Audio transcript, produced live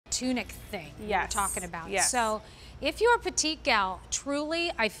tunic thing Yes. you're talking about. Yes. So if you're a petite gal,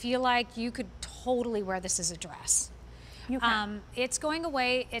 truly, I feel like you could totally wear this as a dress. You can. It's going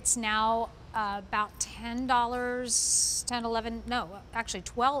away. It's now about $10, 10, 11, no, actually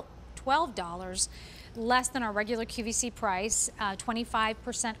 $12 less than our regular QVC price,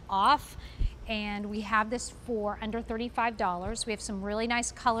 25% off. And we have this for under $35. We have some really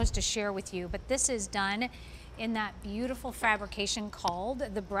nice colors to share with you, but this is done in that beautiful fabrication called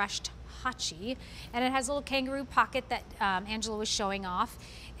the brushed Hacci, and it has a little kangaroo pocket that Angela was showing off.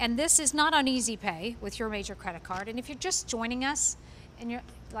 And this is not on Easy Pay with your major credit card. And if you're just joining us and you're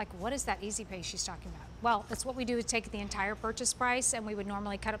like, what is that Easy Pay she's talking about? Well, that's what we do is take the entire purchase price, and we would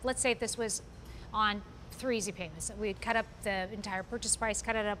normally cut up, let's say if this was on 3 easy payments, we'd cut up the entire purchase price,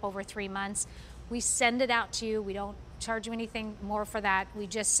 cut it up over 3 months. We send it out to you. We don't charge you anything more for that. We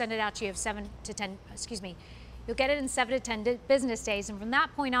just send it out to you of 7 to 10, excuse me, you'll get it in 7 to 10 business days, and from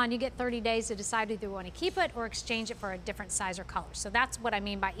that point on, you get 30 days to decide either you want to keep it or exchange it for a different size or color. So that's what I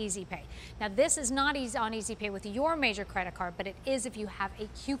mean by Easy Pay. Now, this is not on Easy Pay with your major credit card, but it is if you have a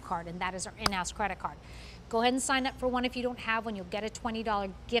Q card, and that is our in-house credit card. Go ahead and sign up for one. If you don't have one, you'll get a $20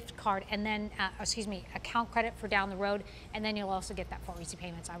 gift card, and then, account credit for down the road, and then you'll also get that for easy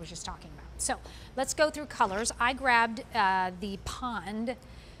payments I was just talking about. So let's go through colors. I grabbed the Pond.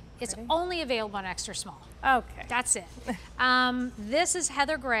 It's only available on extra small. Okay. That's it. This is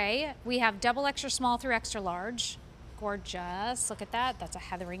Heather Gray. We have double extra small through extra large. Gorgeous. Look at that. That's a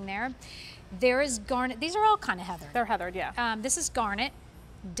heathering there. There is garnet. These are all kind of heathered. They're heathered, yeah. This is garnet.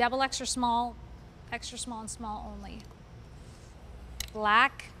 Double extra small and small only.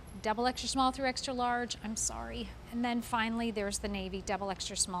 Black, double extra small through extra large. I'm sorry. And then finally, there's the navy, double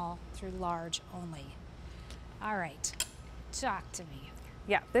extra small through large only. All right. Talk to me.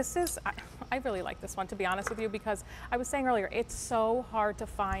 Yeah, this is, I really like this one, to be honest with you, because I was saying earlier, it's so hard to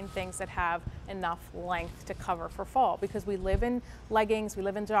find things that have enough length to cover for fall, because we live in leggings, we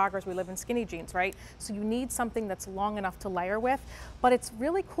live in joggers, we live in skinny jeans, right? So you need something that's long enough to layer with, but it's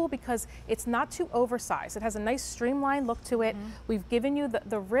really cool because it's not too oversized. It has a nice streamlined look to it. We've given you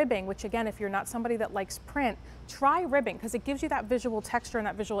the ribbing, which again, if you're not somebody that likes print, try ribbing, because it gives you that visual texture and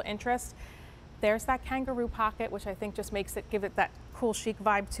that visual interest. There's that kangaroo pocket, which I think just makes it, give it that cool chic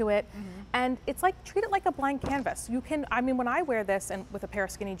vibe to it. And it's like, treat it like a blank canvas. You can, I mean, when I wear this and with a pair of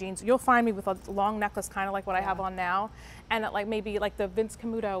skinny jeans, you'll find me with a long necklace, kind of like what I have on now. And like maybe like the Vince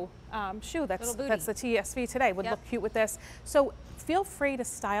Camuto shoe that's the TSV today would look cute with this. So feel free to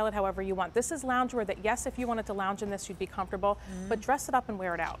style it however you want. This is loungewear that, yes, if you wanted to lounge in this, you'd be comfortable, but dress it up and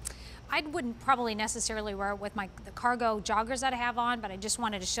wear it out. I wouldn't probably necessarily wear it with the cargo joggers that I have on, but I just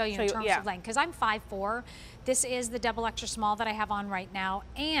wanted to show you in terms of length, because I'm 5'4". This is the double extra small that I have on right now,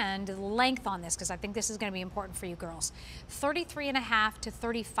 and length on this, because I think this is going to be important for you girls. 33.5 to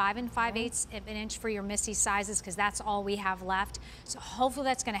 35 5/8 of an inch for your Missy sizes, because that's all we have left. So hopefully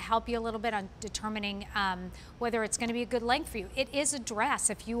that's going to help you a little bit on determining whether it's going to be a good length for you. It is a dress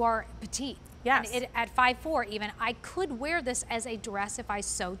if you are petite. Yes. And at 5'4" even, I could wear this as a dress if I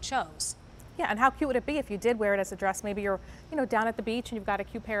so chose. Yeah, and how cute would it be if you did wear it as a dress? Maybe you're, you know, down at the beach and you've got a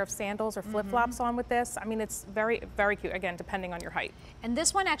cute pair of sandals or flip-flops on with this. I mean, it's very, very cute, again, depending on your height. And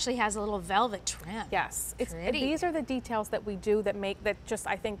this one actually has a little velvet trim. Yes. Pretty. These are the details that we do that make, that just,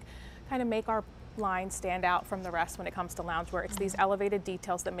 I think, kind of make our line stand out from the rest when it comes to loungewear. It's these elevated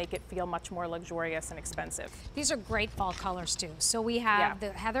details that make it feel much more luxurious and expensive. These are great fall colors too. So we have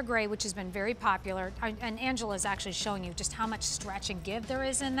the Heather Gray, which has been very popular, and Angela's actually showing you just how much stretch and give there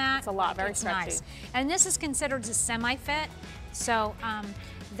is in that. It's a lot, very stretchy. Nice. And this is considered a semi-fit. So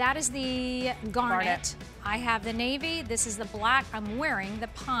that is the garnet. I have the navy. This is the black. I'm wearing the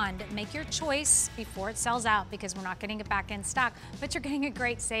Pond. Make your choice before it sells out, because we're not getting it back in stock. But you're getting a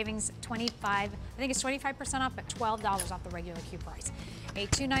great savings, 25. I think it's 25% off, but $12 off the regular Q price.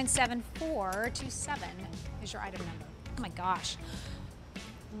 8297427 is your item number. Oh my gosh.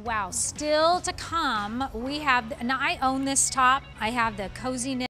 Wow, still to come, we have, now I own this top. I have the cozy knit.